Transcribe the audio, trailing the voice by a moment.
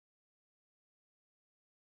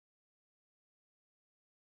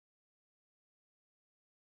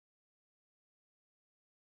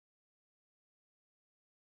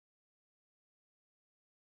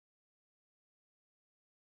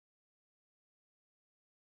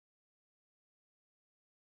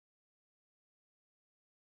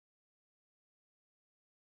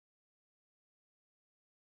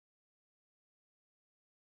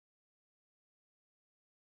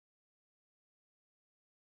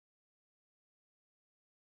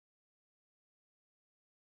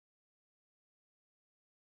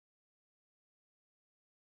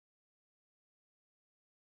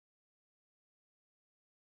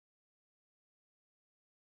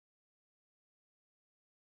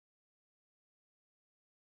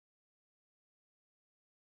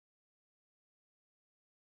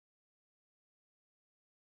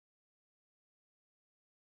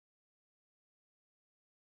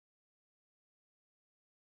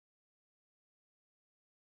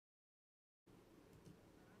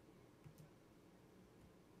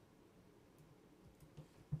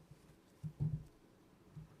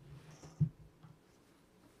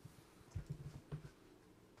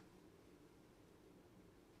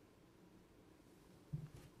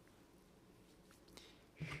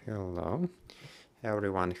Hello,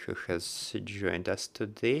 everyone who has joined us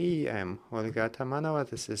today. I'm Olga Atamanova.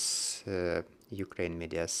 This is Ukraine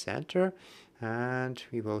Media Center, and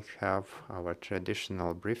we will have our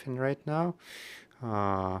traditional briefing right now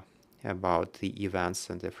about the events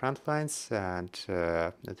on the front lines and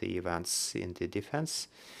the events in the defense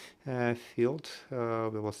field.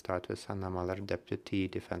 We will start with Anna Malyar, Deputy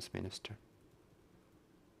Defense Minister.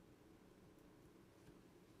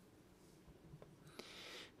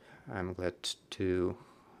 I'm glad to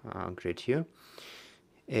greet you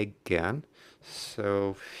again.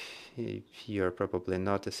 So you're probably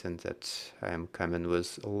noticing that I'm coming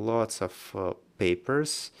with lots of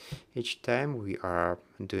papers each time. We are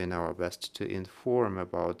doing our best to inform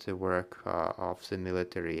about the work of the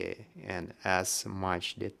military in as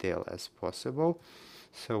much detail as possible.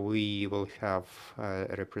 So we will have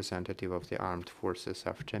a representative of the armed forces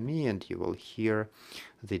after me, and you will hear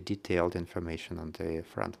the detailed information on the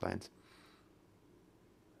front lines.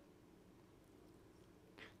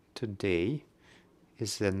 Today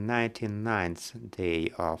is the 99th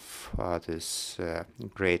day of this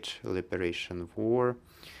great liberation war,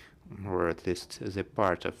 or at least the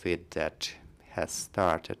part of it that has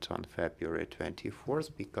started on February 24th,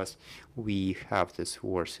 because we have this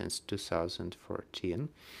war since 2014.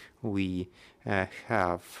 We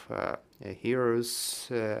have heroes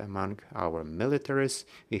among our militaries,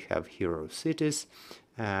 we have hero cities,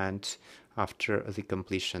 and after the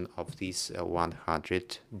completion of these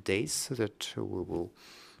 100 days that we will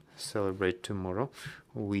celebrate tomorrow,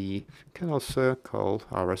 we can also call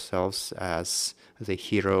ourselves as the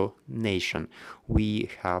hero nation. We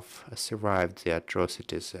have survived the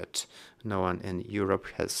atrocities that no one in Europe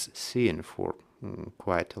has seen for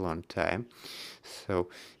quite a long time. So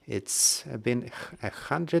it's been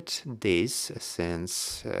 100 days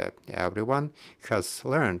since everyone has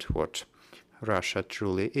learned what Russia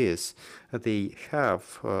truly is. They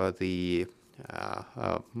have the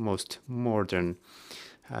most modern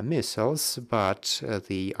missiles, but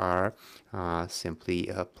they are simply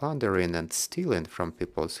plundering and stealing from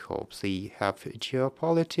people's hopes. They have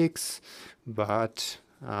geopolitics, but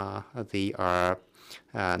they are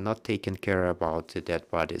not taking care about the dead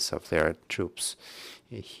bodies of their troops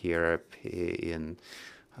here in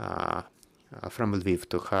from Lviv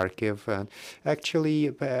to Kharkiv. And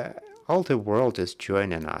actually, all the world is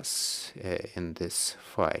joining us in this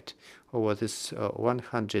fight. Over this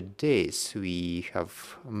 100 days, we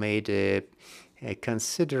have made a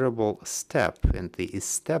considerable step in the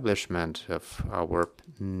establishment of our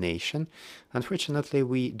nation. Unfortunately,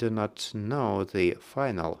 we do not know the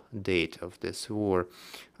final date of this war.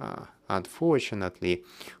 Unfortunately,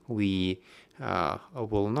 we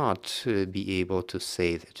will not be able to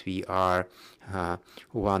say that we are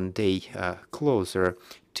one day closer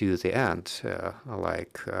to the end,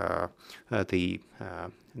 like the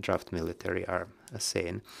draft military are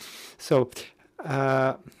saying. So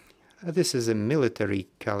this is a military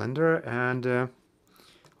calendar, and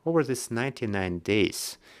over this 99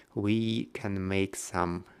 days we can make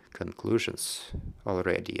some conclusions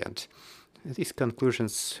already, and these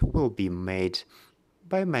conclusions will be made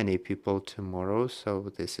by many people tomorrow.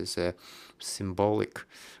 So this is a symbolic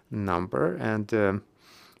number, and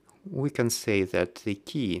we can say that the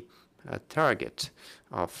key target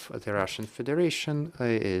of the Russian Federation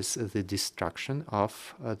is the destruction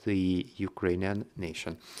of the Ukrainian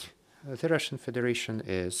nation. The Russian Federation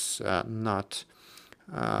is not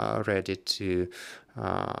ready to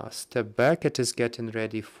step back. It is getting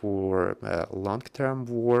ready for a long-term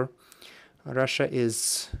war. Russia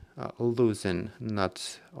is losing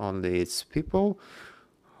not only its people,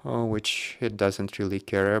 which it doesn't really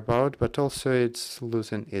care about, but also it's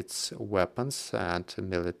losing its weapons and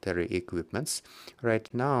military equipments. Right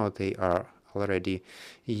now, they are already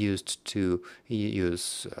used to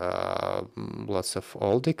use lots of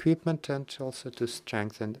old equipment and also to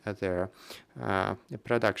strengthen their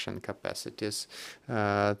production capacities.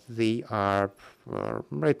 They are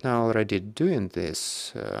right now already doing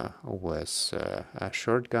this with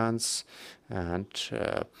short guns and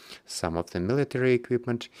some of the military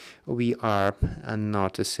equipment. We are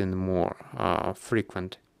noticing more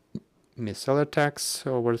frequent missile attacks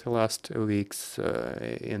over the last weeks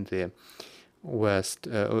in the west,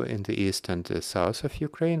 in the east and the south of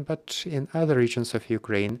Ukraine, but in other regions of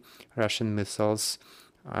Ukraine, Russian missiles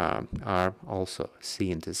are also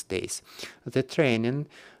seen these days. The training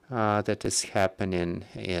that is happening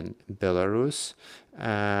in Belarus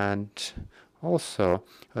and Also,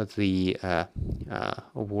 the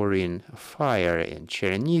warring fire in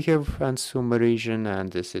Chernihiv and Sumy region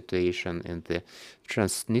and the situation in the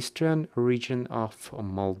Transnistrian region of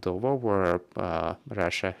Moldova, where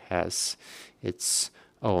Russia has its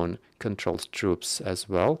own controlled troops as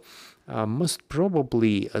well. Most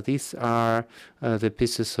probably, these are the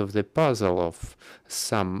pieces of the puzzle of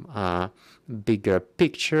some bigger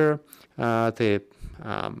picture the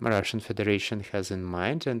Russian Federation has in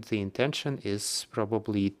mind, and the intention is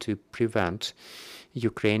probably to prevent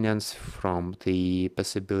Ukrainians from the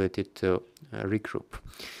possibility to regroup.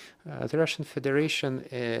 The Russian Federation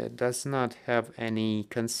does not have any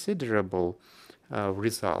considerable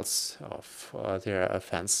results of their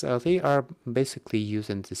offense. They are basically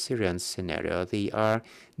using the Syrian scenario. They are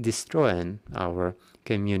destroying our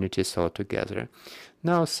communities altogether.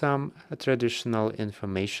 Now some traditional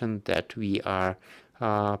information that we are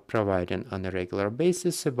providing on a regular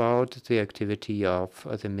basis about the activity of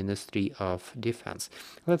the Ministry of Defense.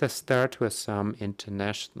 Let us start with some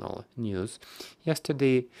international news.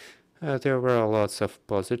 Yesterday there were lots of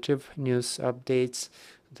positive news updates.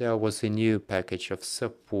 There was a new package of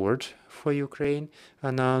support for Ukraine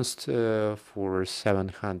announced for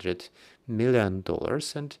 $700 million,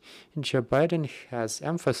 and Joe Biden has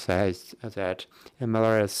emphasized that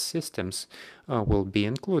Malyar systems will be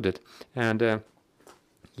included. And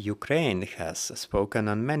Ukraine has spoken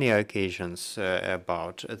on many occasions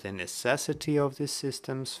about the necessity of these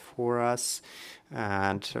systems for us,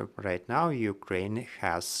 and right now Ukraine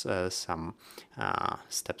has some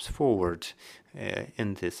steps forward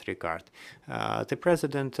in this regard. The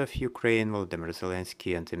President of Ukraine, Volodymyr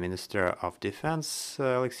Zelensky, and the Minister of Defense,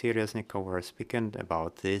 Oleksiy, were speaking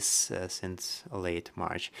about this since late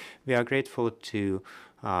March. We are grateful to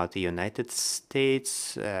the United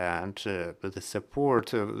States and the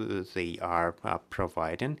support they are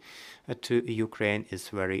providing to Ukraine is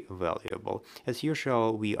very valuable. As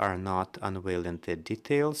usual, we are not unveiling the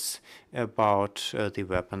details about the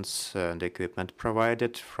weapons and equipment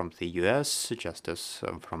provided from the US, just as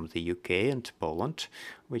from the UK and Poland,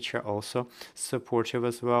 which are also supportive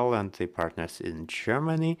as well, and the partners in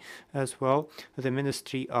Germany as well. The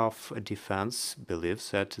Ministry of Defense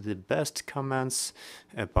believes that the best comments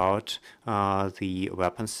about the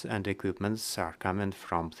weapons and equipments are coming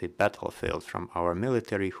from the battlefield, from our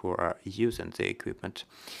military who are using the equipment.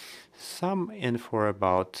 Some info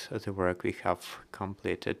about the work we have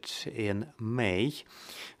completed in May.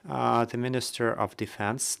 The Minister of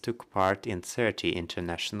Defense took part in 30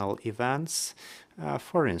 international events.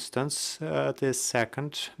 For instance, the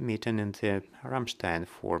second meeting in the Rammstein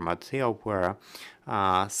format, there were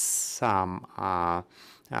some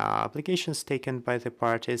applications taken by the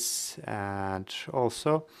parties, and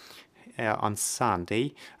also on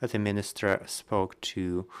Sunday, the minister spoke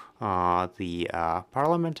to the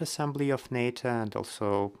Parliament Assembly of NATO, and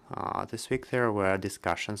also this week there were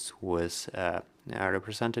discussions with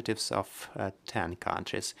representatives of 10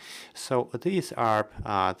 countries. So these are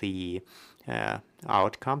the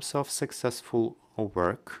outcomes of successful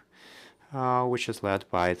work, which is led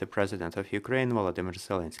by the President of Ukraine, Volodymyr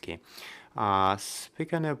Zelensky.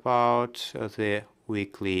 Speaking about the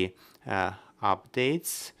weekly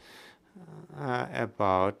updates,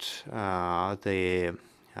 about the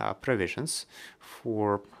provisions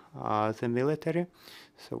for the military.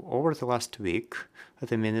 So over the last week,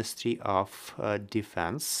 the Ministry of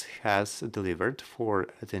Defense has delivered for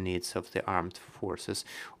the needs of the armed forces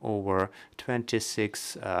over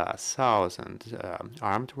 26,000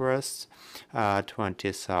 armed vests,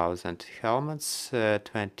 20,000 helmets,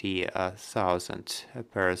 20,000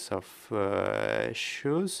 pairs of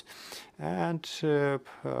shoes, and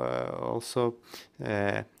also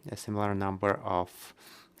a similar number of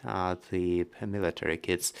the military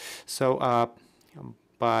kits. So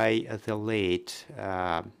by the late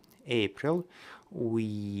April,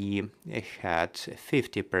 we had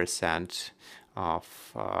 50%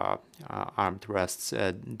 of armed vests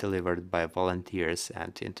delivered by volunteers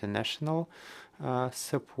and international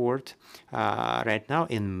support. Right now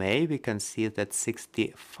in May, we can see that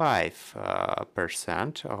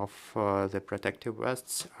 65% of the protective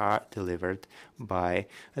vests are delivered by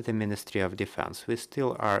the Ministry of Defense. We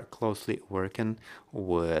still are closely working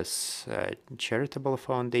with charitable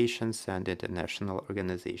foundations and international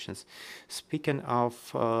organizations. Speaking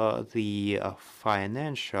of the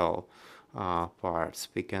financial part,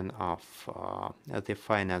 speaking of the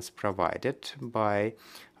finance provided by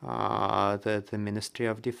the Ministry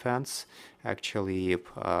of Defense, actually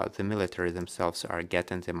the military themselves are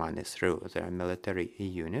getting the money through their military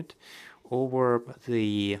unit. Over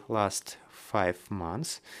the last 5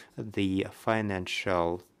 months, the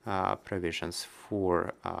financial provisions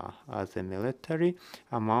for the military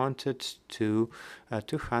amounted to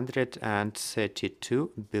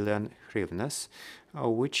 232 billion hryvnias,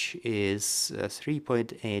 which is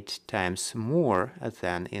 3.8 times more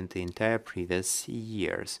than in the entire previous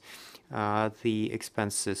years. The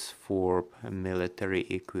expenses for military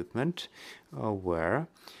equipment were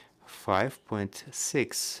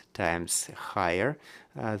 5.6 times higher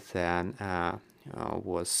than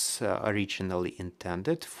was originally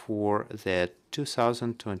intended for the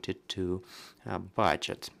 2022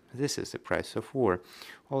 budget. This is the price of war.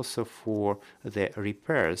 Also, for the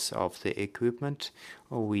repairs of the equipment,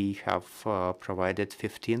 we have provided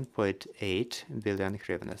 15.8 billion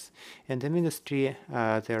hryvnias. In the ministry,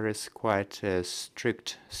 there is quite a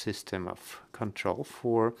strict system of control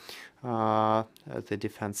for the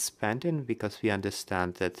defense spending, because we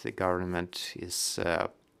understand that the government is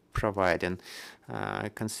providing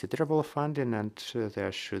considerable funding, and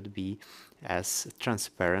there should be as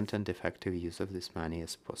transparent and effective use of this money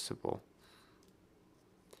as possible.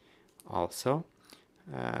 Also,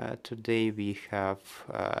 today we have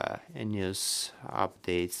news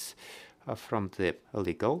updates from the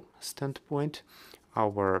legal standpoint.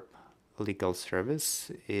 Our legal service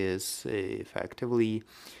is effectively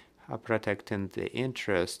protecting the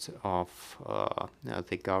interests of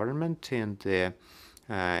the government in the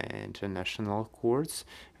international courts,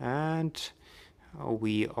 and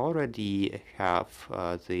we already have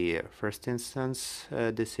the first instance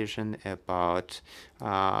decision about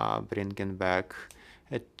bringing back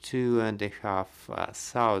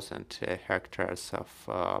 2,500 hectares of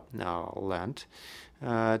land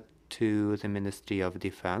to the Ministry of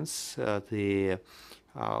Defense, the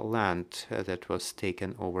land that was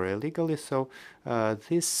taken over illegally. So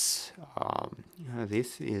this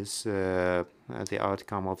is the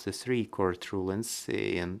outcome of the 3 court rulings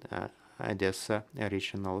in Odessa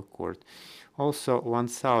Regional Court. Also,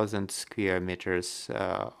 1,000 square meters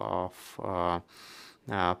of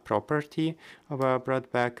property were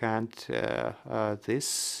brought back, and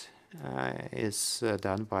this is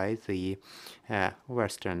done by the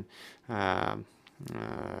Western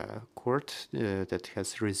court that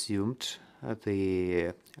has resumed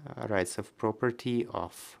the rights of property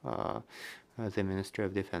of the Ministry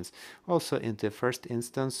of Defense. Also, in the first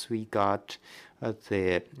instance, we got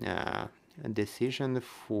the decision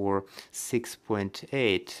for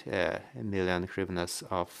 6.8 million hryvnias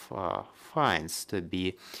of fines to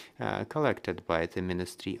be collected by the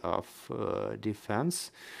Ministry of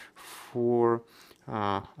Defense for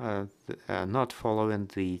not following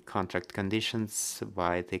the contract conditions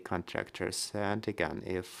by the contractors. And again,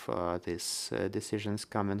 if these decisions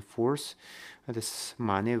come in force, this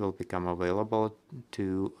money will become available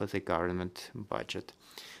to the government budget.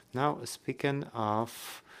 Now, speaking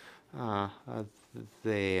of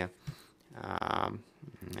the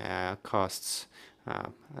costs,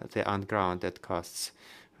 the ungrounded costs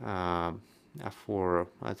for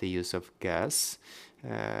the use of gas,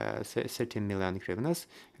 30 million hryvnias.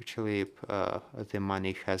 Actually, the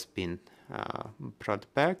money has been brought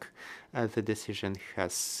back. The decision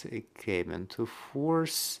has came into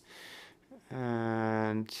force,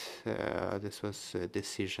 and this was a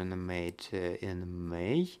decision made in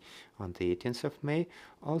May, on the 18th of May.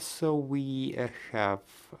 Also, we have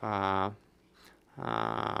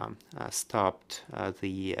stopped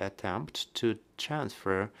the attempt to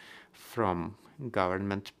transfer from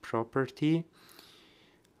government property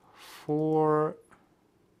for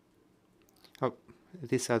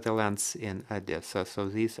these are the lands in Odessa. So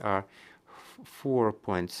these are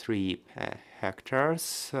 4.3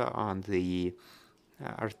 hectares on the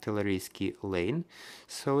Artilleryski lane.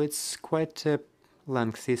 So it's quite a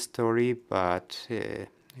lengthy story, but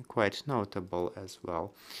quite notable as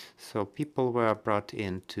well. So people were brought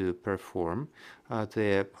in to perform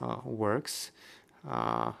the works.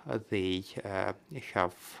 They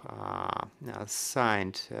have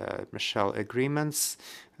signed shell agreements,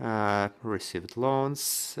 received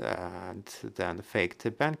loans, and then faked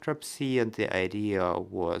a bankruptcy. And the idea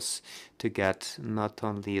was to get not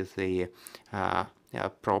only the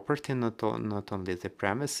property, not only the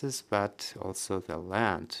premises, but also the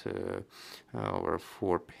land, over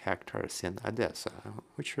 4 hectares in Odessa,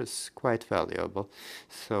 which was quite valuable.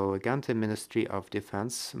 So again, the Ministry of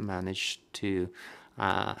Defense managed to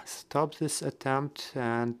stop this attempt,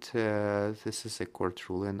 and this is a court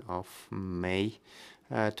ruling of May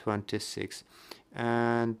 26.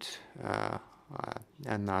 And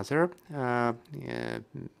another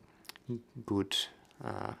good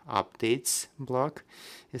updates block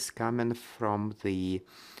is coming from the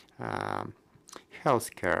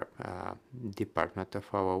healthcare department of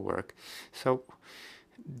our work. So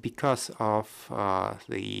because of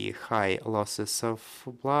the high losses of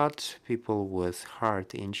blood, people with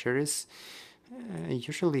heart injuries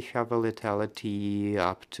usually have a lethality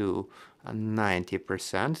up to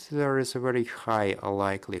 90%. There is a very high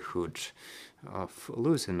likelihood of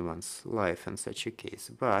losing one's life in such a case.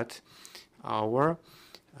 But our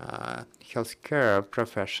healthcare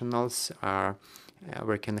professionals are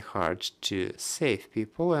working hard to save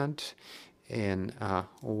people, and in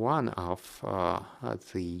one of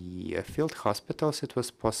the field hospitals, it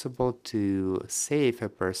was possible to save a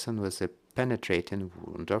person with a penetrating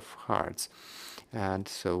wound of hearts. And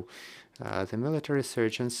so the military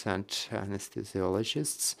surgeons and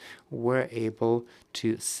anesthesiologists were able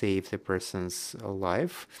to save the person's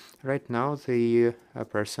life. Right now, the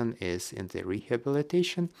person is in the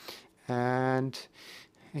rehabilitation, and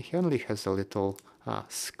he only has a little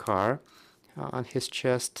scar on his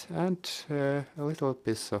chest and a little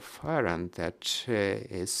piece of iron that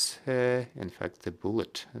is in fact the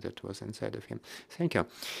bullet that was inside of him. Thank you.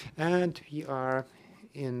 And we are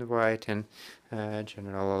inviting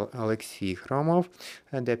General Oleksiy Hromov,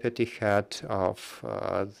 deputy head of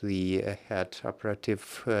the head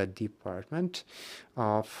operative department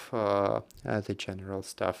of the general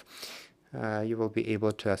staff. You will be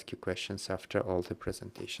able to ask your questions after all the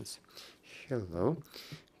presentations. Hello.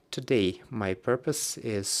 Today, my purpose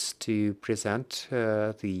is to present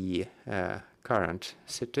the current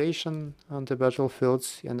situation on the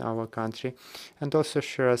battlefields in our country and also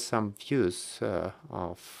share some views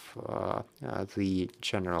of the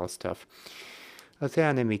general staff. The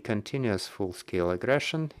enemy continues full-scale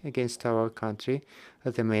aggression against our country.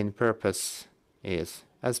 The main purpose is,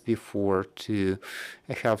 as before, to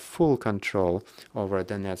have full control over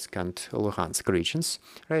Donetsk and Luhansk regions.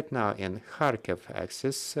 Right now in Kharkiv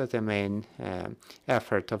axis, the main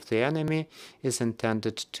effort of the enemy is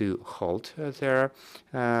intended to hold their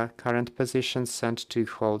current positions and to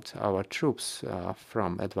hold our troops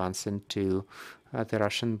from advancing to the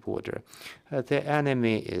Russian border. The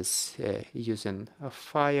enemy is using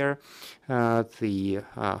fire, the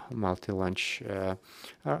multi-launch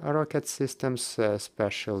rocket systems,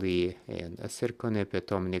 especially in Sirkuni,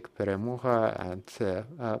 Pitomnik, Перемога, and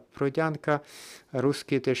Prudyanka,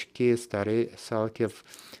 Ruski Tishki, Stary Salkiv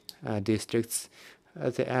districts.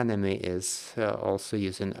 The enemy is also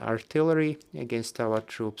using artillery against our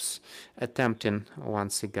troops, attempting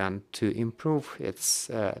once again to improve its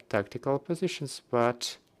tactical positions,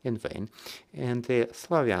 but in vain. In the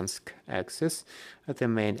Slavyansk axis, the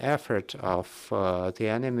main effort of the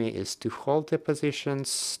enemy is to hold the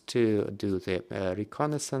positions, to do the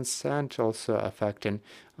reconnaissance, and also affecting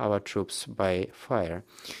our troops by fire.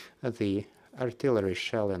 The artillery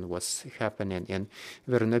shelling was happening in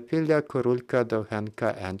Vernopilya, Kurulka,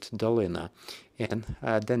 Dovhenka, and Dolina. In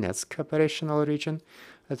Donetsk operational region,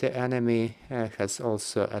 the enemy has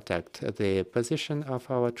also attacked the position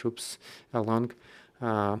of our troops along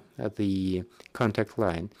the contact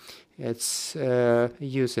line. It's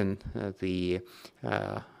using the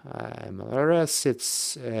MLRS,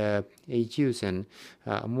 it's using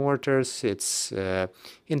mortars, it's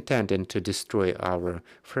intending to destroy our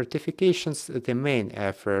fortifications. The main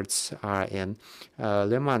efforts are in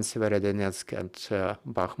Liman, Severodonetsk, and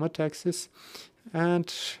Bakhmut axis.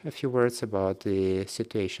 And a few words about the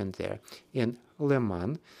situation there. In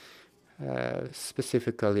Liman,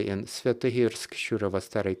 specifically in Svetogirsk, Shurovo,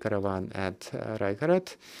 Stary Karavan, and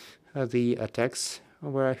Raigarad, the attacks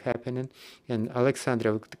were happening. In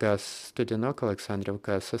Alexandrovka, Studinok,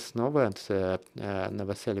 Alexandrovka, Sosnovo, and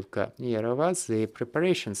Novoselivka, Yerovaz, the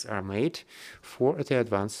preparations are made for the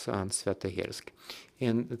advance on Svetogirsk.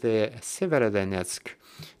 In the Severodonetsk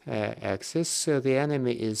axis, the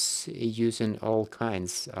enemy is using all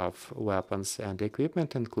kinds of weapons and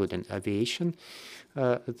equipment, including aviation.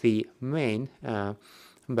 The main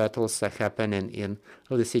battles are happening in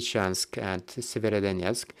Lysychansk and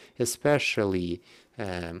Severodonetsk, especially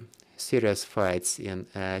serious fights in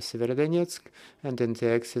Severodonetsk and in the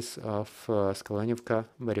axis of Skolonivka,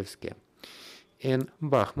 Boryvske. In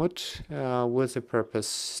Bakhmut, with the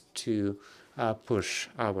purpose to push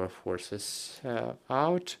our forces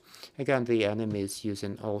out. Again, the enemy is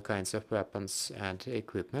using all kinds of weapons and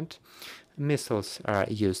equipment. Missiles are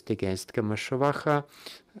used against Kamyshovacha,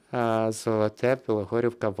 Zolote,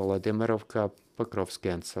 Bilogorivka, Volodymyrovka,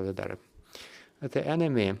 Pokrovsky, and Solidar. The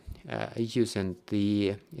enemy, using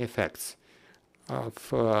the effects of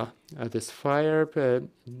this fire,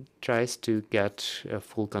 tries to get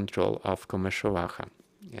full control of Kamyshovacha.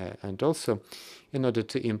 And also, in order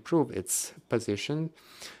to improve its position,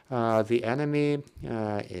 the enemy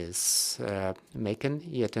is making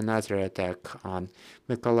yet another attack on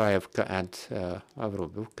Mykolaiivka and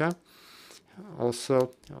Vrubivka.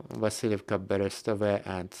 Also, Vasilivka, Berestove,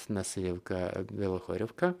 and Nasilivka,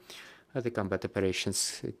 Belohorivka. The combat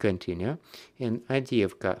operations continue. In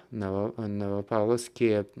Avdiivka,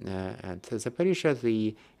 Novopavlovsky, and Zaporizhia,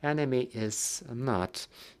 the enemy is not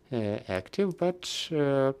active, but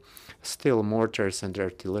still mortars and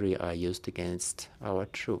artillery are used against our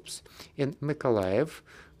troops. In Mykolaiv,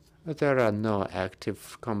 there are no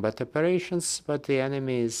active combat operations, but the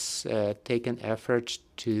enemy is taking effort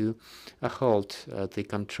to hold the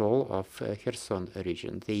control of Kherson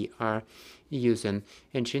region. They are using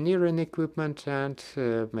engineering equipment and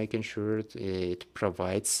making sure it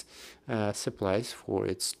provides supplies for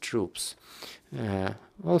its troops.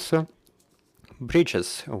 Also,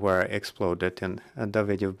 bridges were exploded in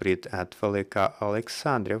Davydiv Brid at Velika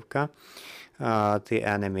Alexandrivka. The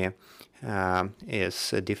enemy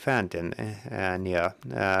is defending near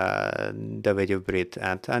Davydiv Brid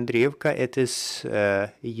and Andriivka. It is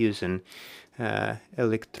using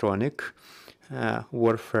electronic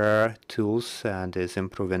warfare tools and is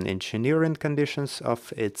improving engineering conditions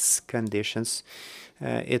of its conditions.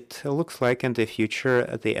 It looks like in the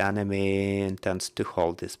future the enemy intends to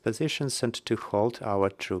hold these positions and to hold our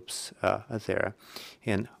troops there.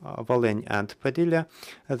 In Volyn and Padilya,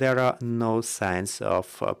 there are no signs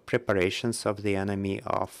of preparations of the enemy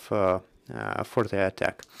for the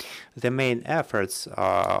attack. The main efforts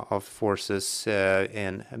of forces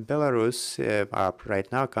in Belarus are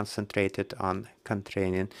right now concentrated on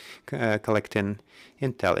collecting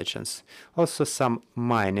intelligence. Also, some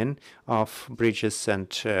mining of bridges and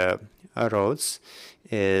roads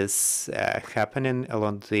is happening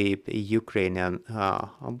along the Ukrainian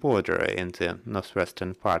border in the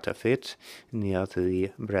northwestern part of it, near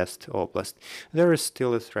the Brest Oblast. There is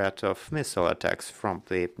still a threat of missile attacks from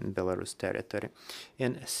the Belarus territory.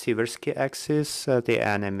 In Siversky axis, the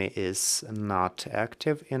enemy is not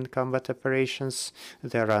active in combat operations.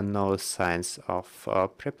 There are no signs of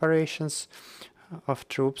preparations of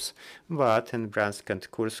troops, but in Bryansk and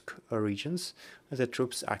Kursk regions, the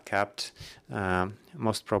troops are kept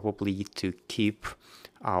most probably to keep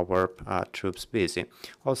our troops busy.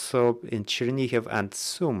 Also, in Chernihiv and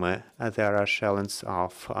Sumy, there are shellings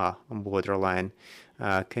of borderline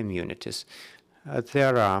communities.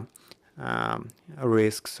 There are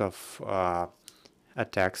risks of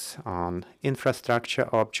attacks on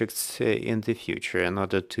infrastructure objects in the future in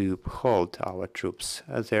order to hold our troops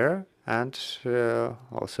there and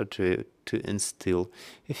also to instill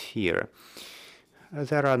fear.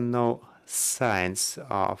 There are no signs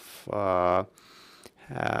of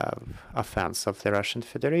offense of the Russian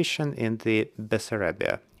Federation in the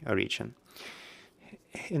Bessarabia region.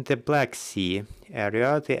 In the Black Sea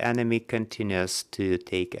area, the enemy continues to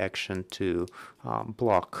take action to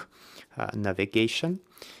block navigation.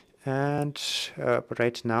 And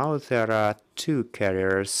right now there are 2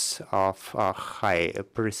 carriers of high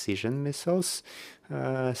precision missiles.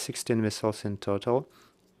 16 missiles in total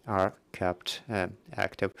are kept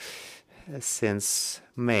active. Since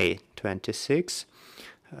May 26,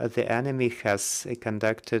 the enemy has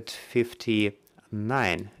conducted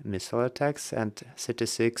 59 missile attacks and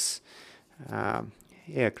 36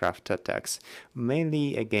 aircraft attacks,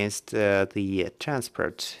 mainly against the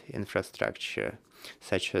transport infrastructure,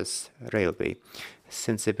 such as railway.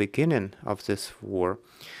 Since the beginning of this war,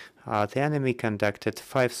 the enemy conducted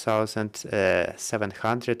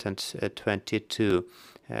 5,722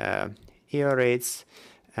 air raids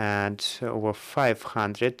and over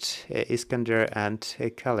 500 Iskander and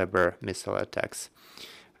Caliber missile attacks.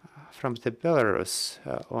 From the Belarus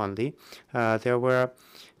only, there were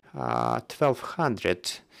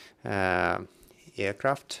 1,200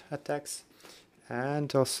 aircraft attacks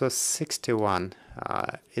and also 61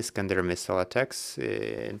 Iskander missile attacks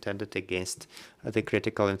intended against the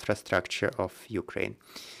critical infrastructure of Ukraine.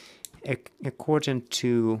 According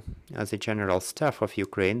to the General Staff of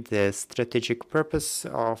Ukraine, the strategic purpose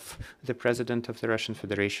of the President of the Russian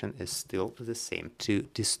Federation is still the same: to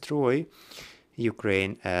destroy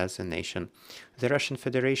Ukraine as a nation. The Russian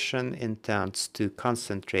Federation intends to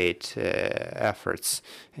concentrate efforts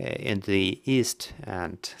in the east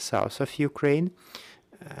and south of Ukraine,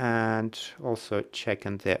 and also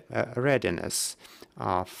checking the readiness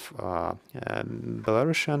of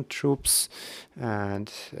Belarusian troops, and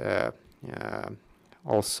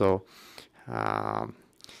also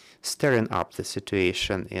stirring up the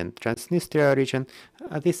situation in Transnistria region.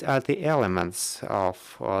 These are the elements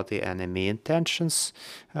of the enemy intentions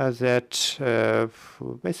that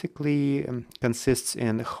basically consists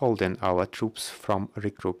in holding our troops from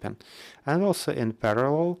regrouping. And also in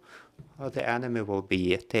parallel, the enemy will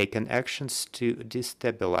be taking actions to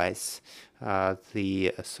destabilize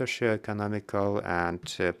the socio-economical and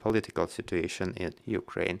political situation in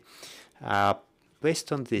Ukraine.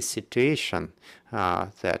 Based on this situation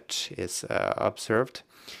that is observed,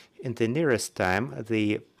 in the nearest time,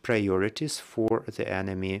 the priorities for the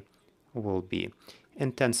enemy will be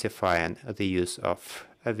intensifying the use of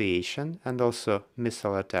aviation and also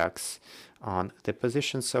missile attacks on the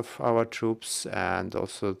positions of our troops and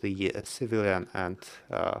also the civilian and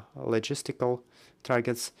logistical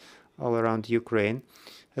targets all around Ukraine.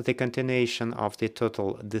 The continuation of the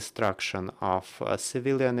total destruction of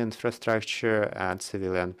civilian infrastructure and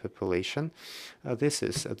civilian population. This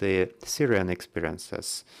is the Syrian experience,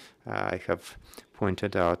 as I have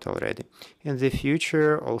pointed out already. In the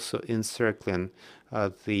future, also encircling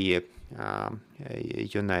the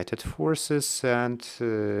united forces and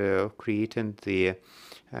creating the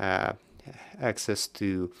access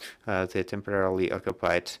to the temporarily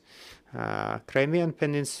occupied Crimean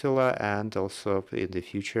Peninsula, and also in the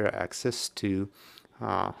future access to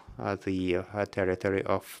the territory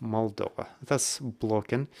of Moldova, thus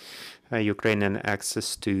blocking Ukrainian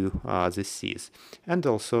access to the seas, and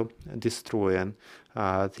also destroying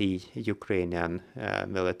the Ukrainian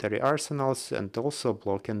military arsenals, and also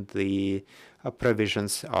blocking the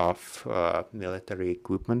provisions of military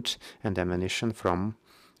equipment and ammunition from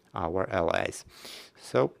our allies.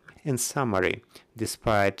 So, in summary,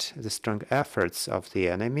 despite the strong efforts of the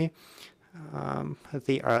enemy,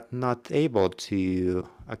 they are not able to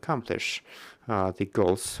accomplish the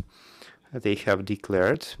goals they have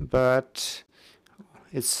declared, but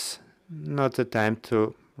it's not the time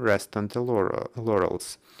to rest on the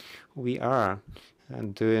laurels. We are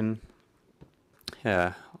doing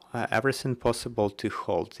everything possible to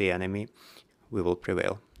hold the enemy. We will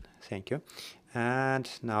prevail. Thank you. And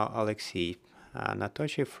now Oleksiy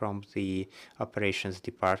Nadtochy from the Operations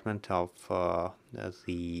Department of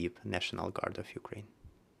the National Guard of Ukraine.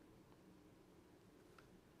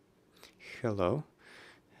 Hello,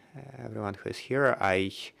 everyone who is here.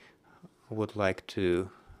 I would like to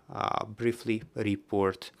briefly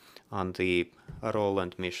report on the role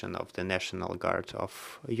and mission of the National Guard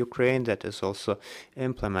of Ukraine that is also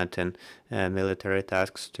implementing military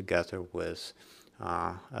tasks together with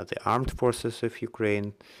the armed forces of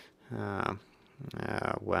Ukraine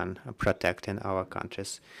when protecting our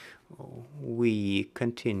countries. We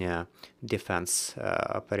continue defense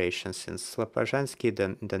operations in Slobozhanski,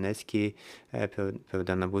 Donetsky,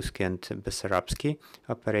 Pevdenobuzhsky, and Bessarabsky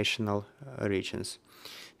operational regions,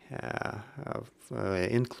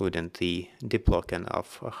 including the deblocking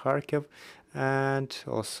of Kharkiv and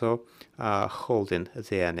also holding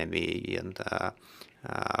the enemy in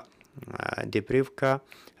Дібрівка,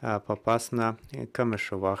 Попасна,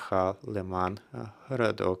 Камишуваха, Лиман,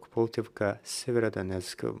 Городок, Полтівка,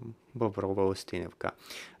 Сєвєродонецьк, Боброва, Устинівка.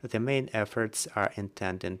 The main efforts are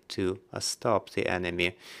intended to stop the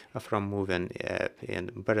enemy from moving in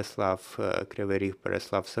Bereslav, Kryvyi Rih,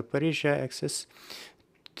 Bereslav, Zaporizhia axis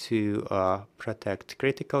to protect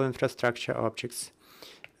critical infrastructure objects,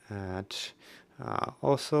 and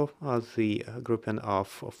also, the grouping of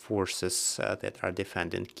forces that are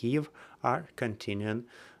defending Kiev are continuing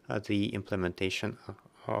the implementation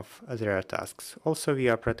of their tasks. Also, we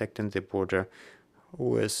are protecting the border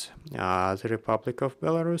with the Republic of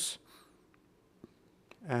Belarus,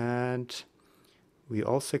 and we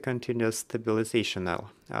also continue stabilizational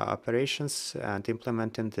operations and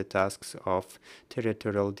implementing the tasks of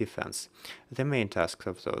territorial defense. The main tasks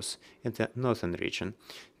of those in the northern region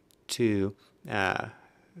to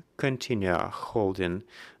continue holding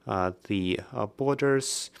the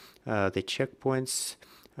borders, the checkpoints,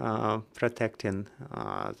 protecting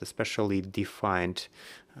the specially defined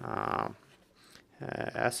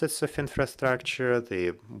assets of infrastructure,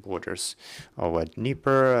 the borders over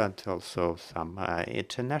Dnieper, and also some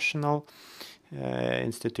international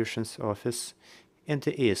institutions' office. In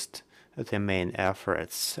the east, the main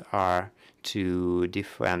efforts are to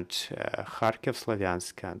defend Kharkiv,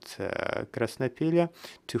 Slavyansk, and Krasnopilya,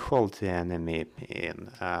 to hold the enemy in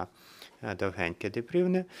Dovhenka,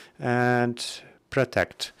 Debrivne, and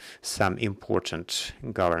protect some important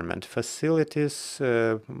government facilities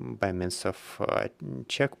by means of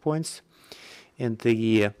checkpoints. In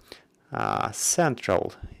the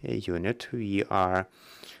central unit, we are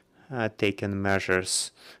taking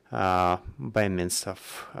measures by means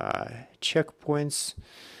of checkpoints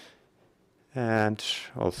and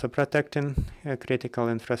also protecting critical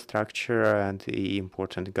infrastructure and the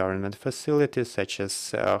important government facilities such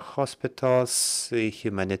as hospitals,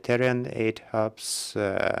 humanitarian aid hubs,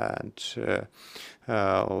 and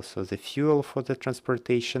also the fuel for the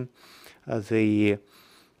transportation. The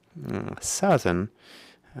southern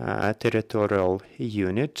territorial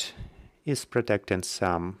unit is protecting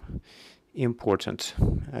some important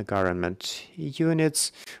government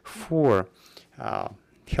units for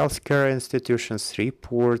healthcare institutions, 3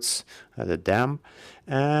 ports, the dam,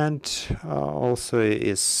 and also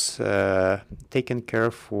is taking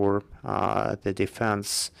care for the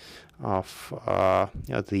defense of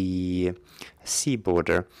the sea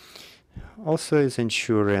border. Also is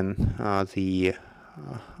ensuring the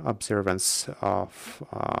observance of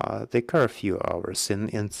the curfew hours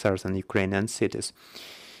in southern Ukrainian cities.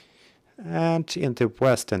 And in the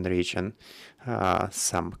western region,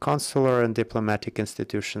 some consular and diplomatic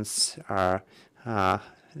institutions are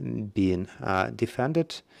being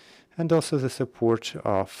defended, and also the support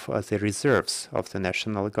of the reserves of the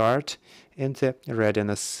National Guard in the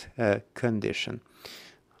readiness condition.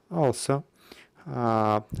 Also,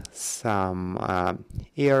 some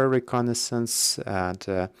air reconnaissance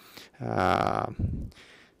and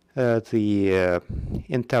the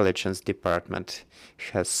intelligence department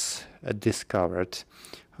has discovered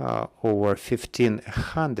over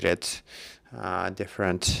 1,500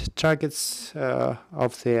 different targets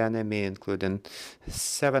of the enemy, including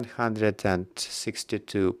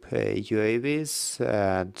 762 UAVs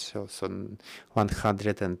and also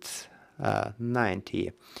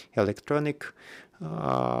 190 electronic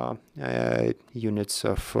units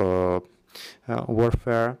of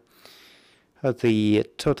warfare. The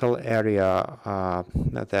total area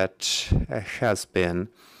that has been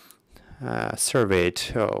surveyed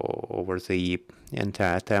over the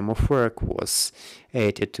entire time of work was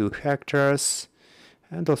 82 hectares,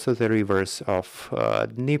 and also the rivers of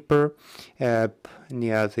Dnieper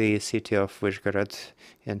near the city of Vyshgorod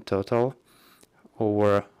in total,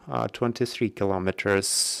 over 23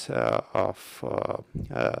 kilometers of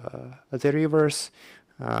the rivers,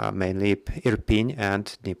 mainly Irpin and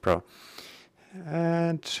Dnipro.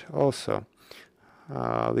 And also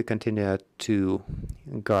we continue to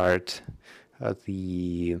guard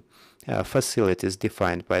the facilities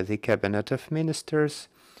defined by the Cabinet of Ministers.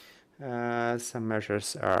 Some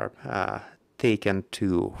measures are taken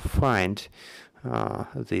to find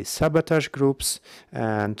the sabotage groups,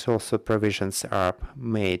 and also provisions are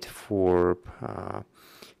made for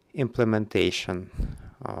implementation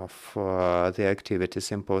of the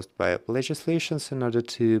activities imposed by legislations in order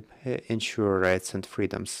to ensure rights and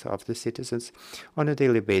freedoms of the citizens on a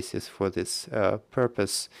daily basis. For this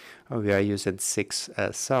purpose, we are using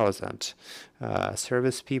 6,000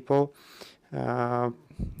 service people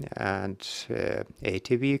and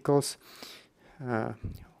 80 vehicles.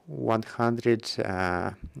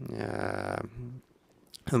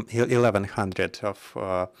 1,100 of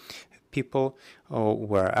people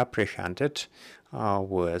were apprehended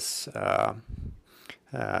with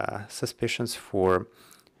suspicions for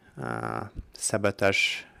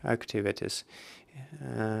sabotage activities.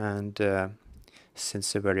 And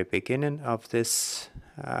since the very beginning of this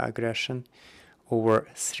aggression, over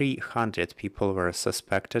 300 people were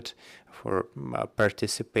suspected for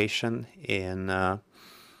participation in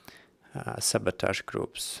sabotage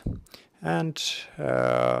groups. And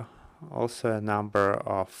also a number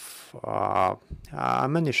of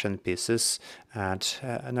ammunition pieces and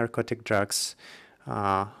narcotic drugs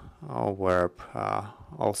were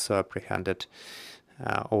also apprehended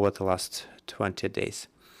over the last 20 days.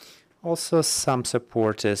 Also, some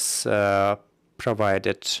support is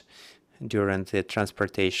provided during the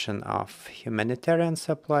transportation of humanitarian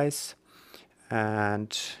supplies,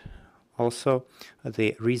 and also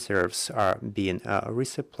the reserves are being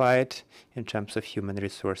resupplied in terms of human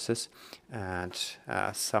resources. And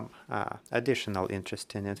some additional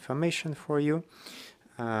interesting information for you.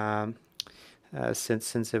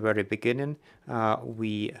 Since the very beginning,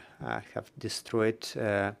 we have destroyed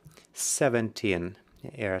 17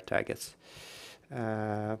 air targets,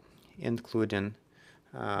 including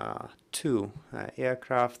 2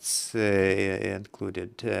 aircrafts,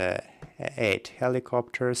 included 8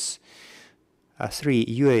 helicopters, 3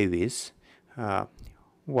 UAVs,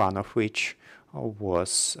 one of which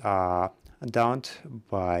was downed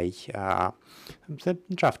by the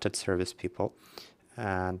drafted service people,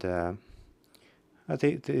 and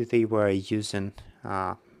they were using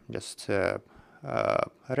just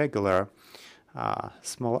regular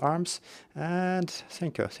small arms. And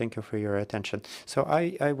thank you for your attention. So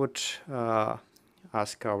I would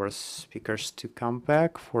ask our speakers to come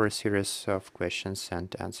back for a series of questions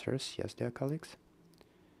and answers. Yes, dear colleagues.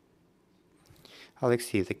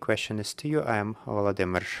 Oleksiy, the question is to you. I am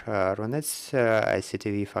Volodymyr Runets,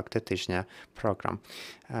 ICTV Fakty Tyżnia program.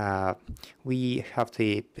 We have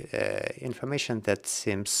the information that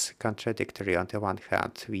seems contradictory. On the one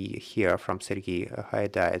hand, we hear from Sergei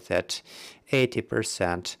Haidai that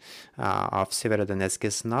 80% of Severodonetsk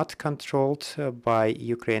is not controlled by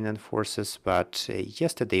Ukrainian forces, but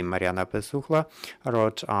yesterday Mariana Bezukhla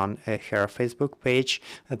wrote on her Facebook page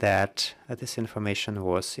that this information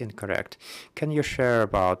was incorrect. Can you share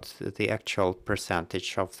about the actual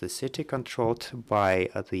percentage of the city controlled by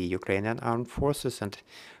the Ukrainian armed forces, and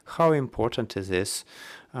how important is this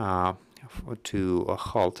to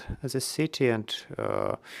hold the city, and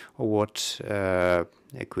what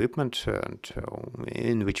equipment and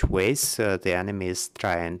in which ways the enemy is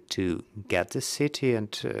trying to get the city,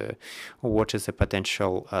 and what is the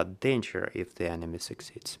potential danger if the enemy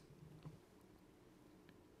succeeds?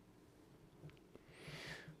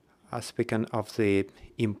 Speaking of the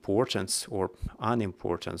importance or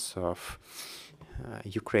unimportance of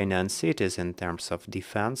Ukrainian cities in terms of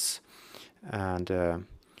defense, and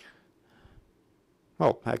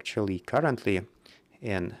well, actually currently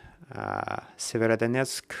in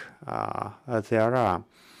Severodonetsk there are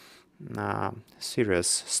serious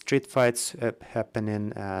street fights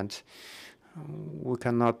happening, and we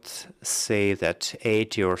cannot say that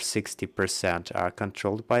 80 or 60% are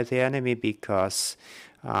controlled by the enemy, because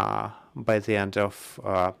by the end of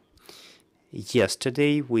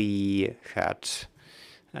yesterday we had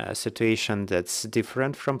a situation that's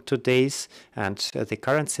different from today's, and the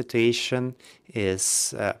current situation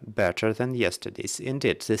is better than yesterday's.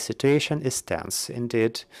 Indeed, the situation is tense.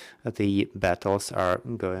 Indeed, the battles are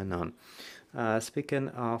going on. Speaking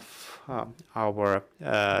of our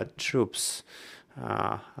troops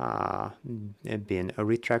being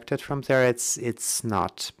retracted from there, it's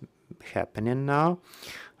not happening now.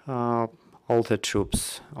 All the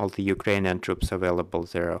troops, all the Ukrainian troops available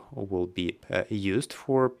there will be used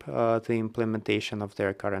for the implementation of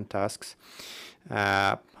their current tasks.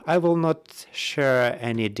 I will not share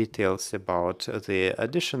any details about the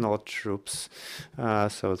additional troops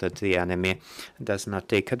so that the enemy does not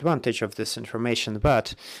take advantage of this information,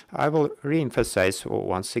 but I will re-emphasize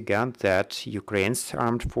once again that Ukraine's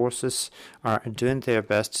armed forces are doing their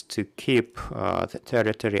best to keep the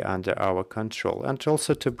territory under our control, and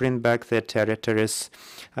also to bring back the territories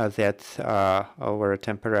that were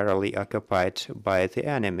temporarily occupied by the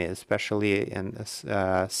enemy, especially in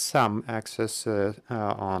some access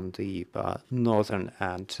on the northern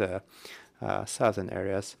and southern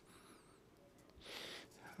areas.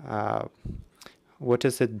 What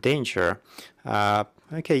is the danger?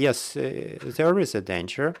 Okay, yes, there is a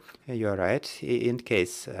danger. You're right. In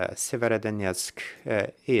case Severodonetsk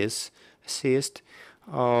is seized,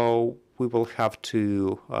 we will have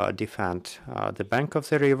to defend the bank of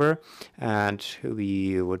the river, and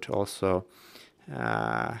we would also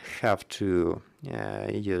have to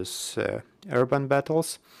use urban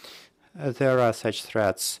battles. There are such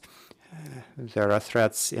threats. There are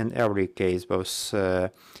threats in every case, both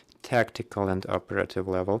tactical and operative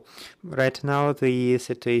level. Right now, the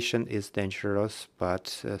situation is dangerous, but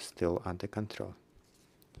still under control.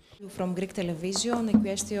 From Greek television, a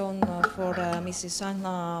question for Mrs.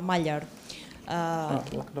 Anna Malyar.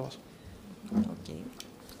 Okay.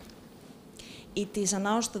 It is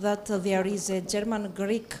announced that there is a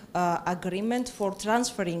German-Greek agreement for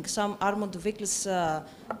transferring some armored vehicles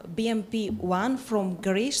BMP-1 from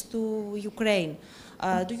Greece to Ukraine.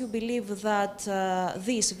 Do you believe that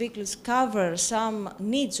these vehicles cover some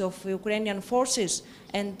needs of Ukrainian forces,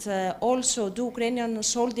 and also do Ukrainian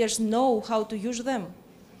soldiers know how to use them?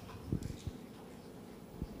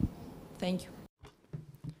 Thank you.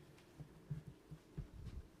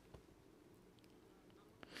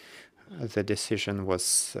 The decision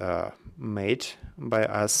was made by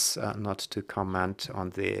us not to comment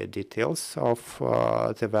on the details of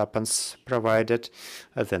the weapons provided,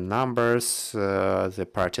 the numbers, the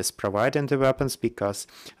parties providing the weapons, because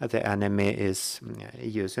the enemy is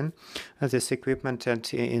using this equipment.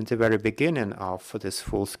 And in the very beginning of this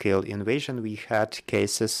full-scale invasion, we had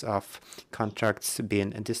cases of contracts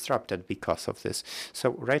being disrupted because of this.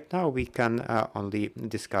 So right now we can only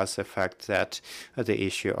discuss the fact that the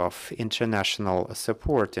issue of international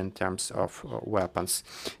support in terms of weapons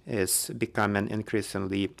is becoming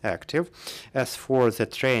increasingly active. As for the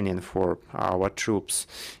training for our troops,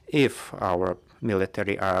 if our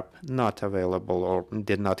military are not available or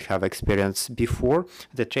did not have experience before,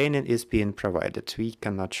 the training is being provided. We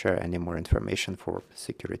cannot share any more information for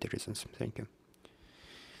security reasons. Thank you.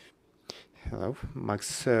 Hello,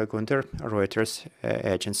 Max Gunder, Reuters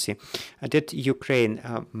agency. Did Ukraine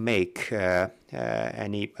make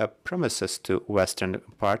any promises to Western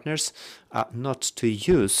partners not to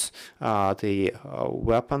use the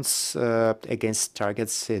weapons against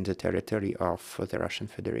targets in the territory of the Russian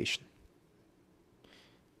Federation?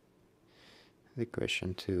 The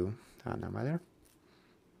question to Anna Malyar.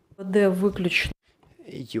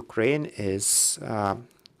 Ukraine is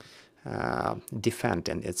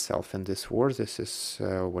defending itself in this war. This is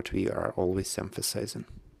what we are always emphasizing.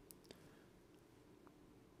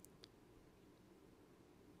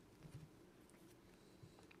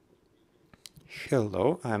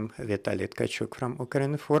 Hello, I'm Vitaly Tkachuk from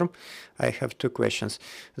Ukrinform. I have two questions.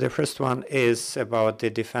 The first one is about the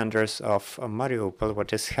defenders of Mariupol.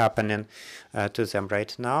 What is happening to them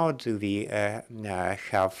right now? Do we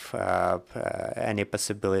have any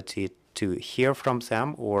possibility to hear from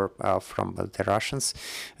them or from the Russians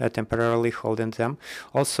temporarily holding them?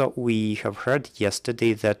 Also, we have heard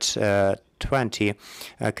yesterday that 20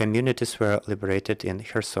 communities were liberated in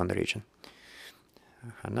Kherson region.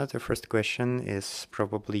 Another first question is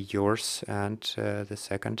probably yours, and the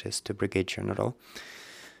second is to Brigade General.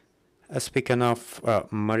 Speaking of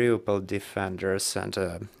Mariupol defenders and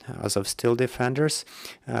Azovstal defenders,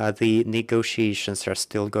 the negotiations are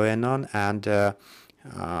still going on, and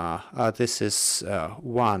this is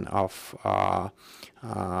one of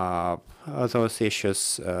those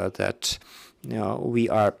issues that we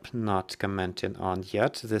are not commenting on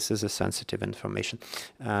yet. This is a sensitive information,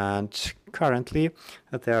 and currently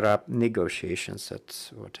there are negotiations.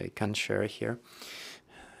 That's what I can share here.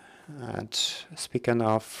 And speaking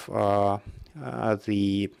of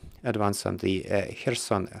the advance on the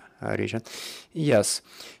Kherson region, yes,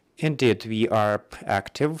 indeed we are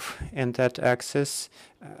active in that axis,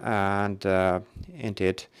 and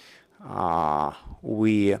indeed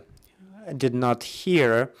we did not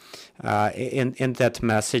hear in that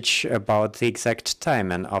message about the exact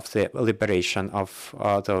timing of the liberation of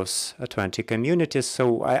those 20 communities.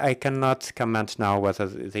 So I cannot comment now whether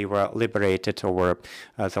they were liberated over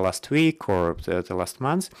the last week or the last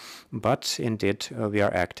month, but indeed we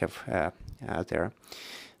are active there.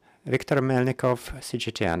 Viktor Melnikov,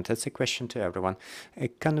 CGTN. That's a question to everyone.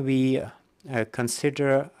 Can we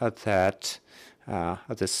consider that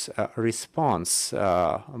this response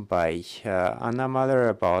by Anna Malyar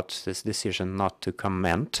about this decision not to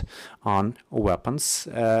comment on weapons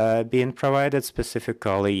being provided,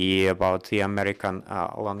 specifically about the American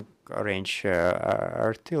long-range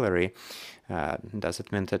artillery? Does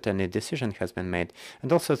it mean that any decision has been made?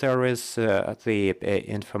 And also there is the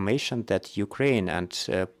information that Ukraine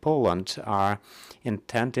and Poland are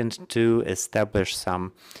intending to establish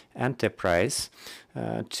some enterprise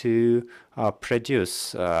to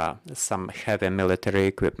produce some heavy military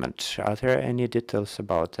equipment. Are there any details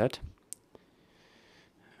about that?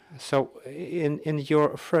 So in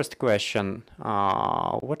your first question,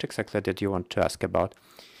 what exactly did you want to ask about?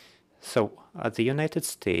 So the United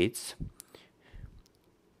States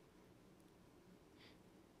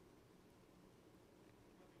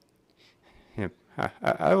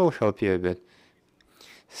I will help you a bit.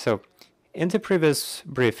 So in the previous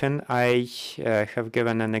briefing, I have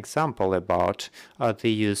given an example about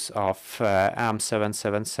the use of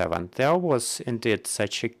M777. There was indeed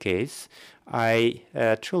such a case. I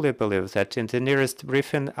truly believe that in the nearest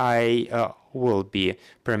briefing, I will be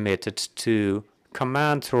permitted to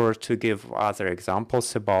comment or to give other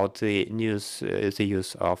examples about the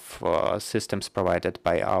use of systems provided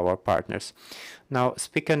by our partners. Now,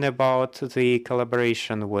 speaking about the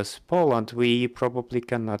collaboration with Poland, we probably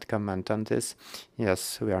cannot comment on this.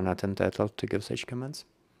 Yes, we are not entitled to give such comments.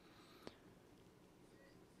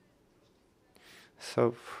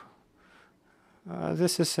 So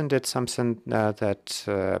this is indeed something that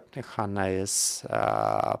Hanna is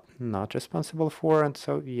not responsible for, and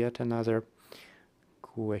so yet another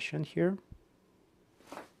question here.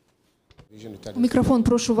 Мікрофон,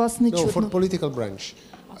 прошу вас, не No, for чутно. political branch.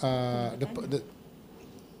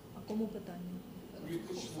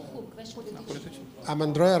 I'm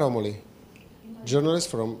Andrea Romoli, journalist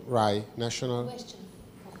from RAI, National.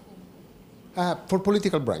 For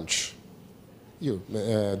political branch. You,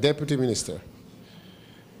 Deputy Minister.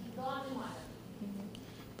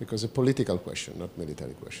 Because a political question, not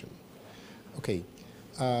military question. Okay.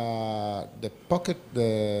 The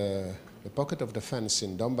pocket of defense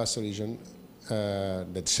in Donbas region,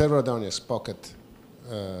 the Severodonetsk pocket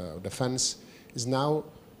defense, is now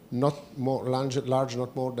not more large,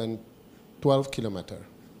 not more than 12 kilometers.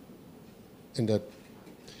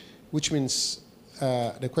 Which means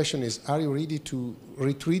the question is: are you ready to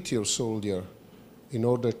retreat your soldier in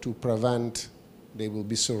order to prevent they will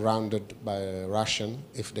be surrounded by Russian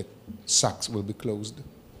if the sacks will be closed?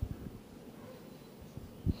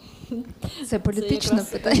 Це політичне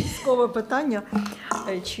питання. Військове питання.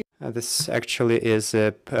 Чи This actually is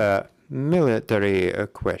a military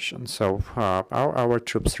question. So are our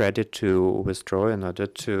troops ready to withdraw in order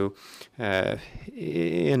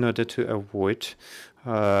to avoid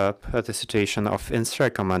the situation of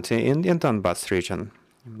encirclement in Donbas region?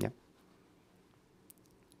 Yeah.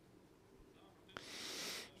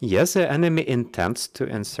 Yes, the enemy intends to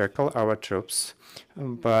encircle our troops,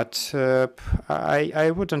 but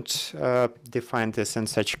I wouldn't define this in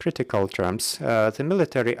such critical terms. The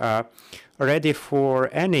military are ready for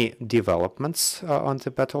any developments on the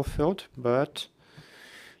battlefield, but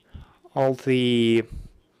all the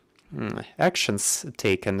actions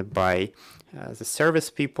taken by the service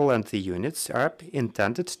people and the units are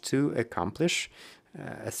intended to accomplish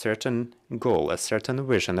a certain goal, a certain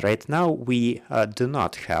vision. Right now, we do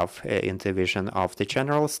not have in the vision of the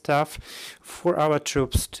general staff for our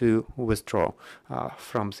troops to withdraw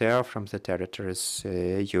from the territories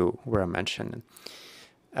you were mentioning.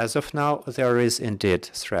 As of now, there is indeed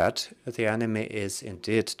threat. The enemy is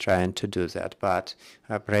indeed trying to do that, but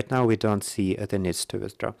right now we don't see the needs to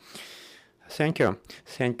withdraw. Thank you.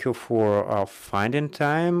 Thank you for finding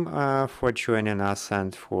time for joining us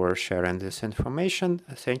and for sharing this information.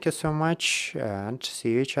 Thank you so much, and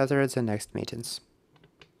see each other at the next meetings.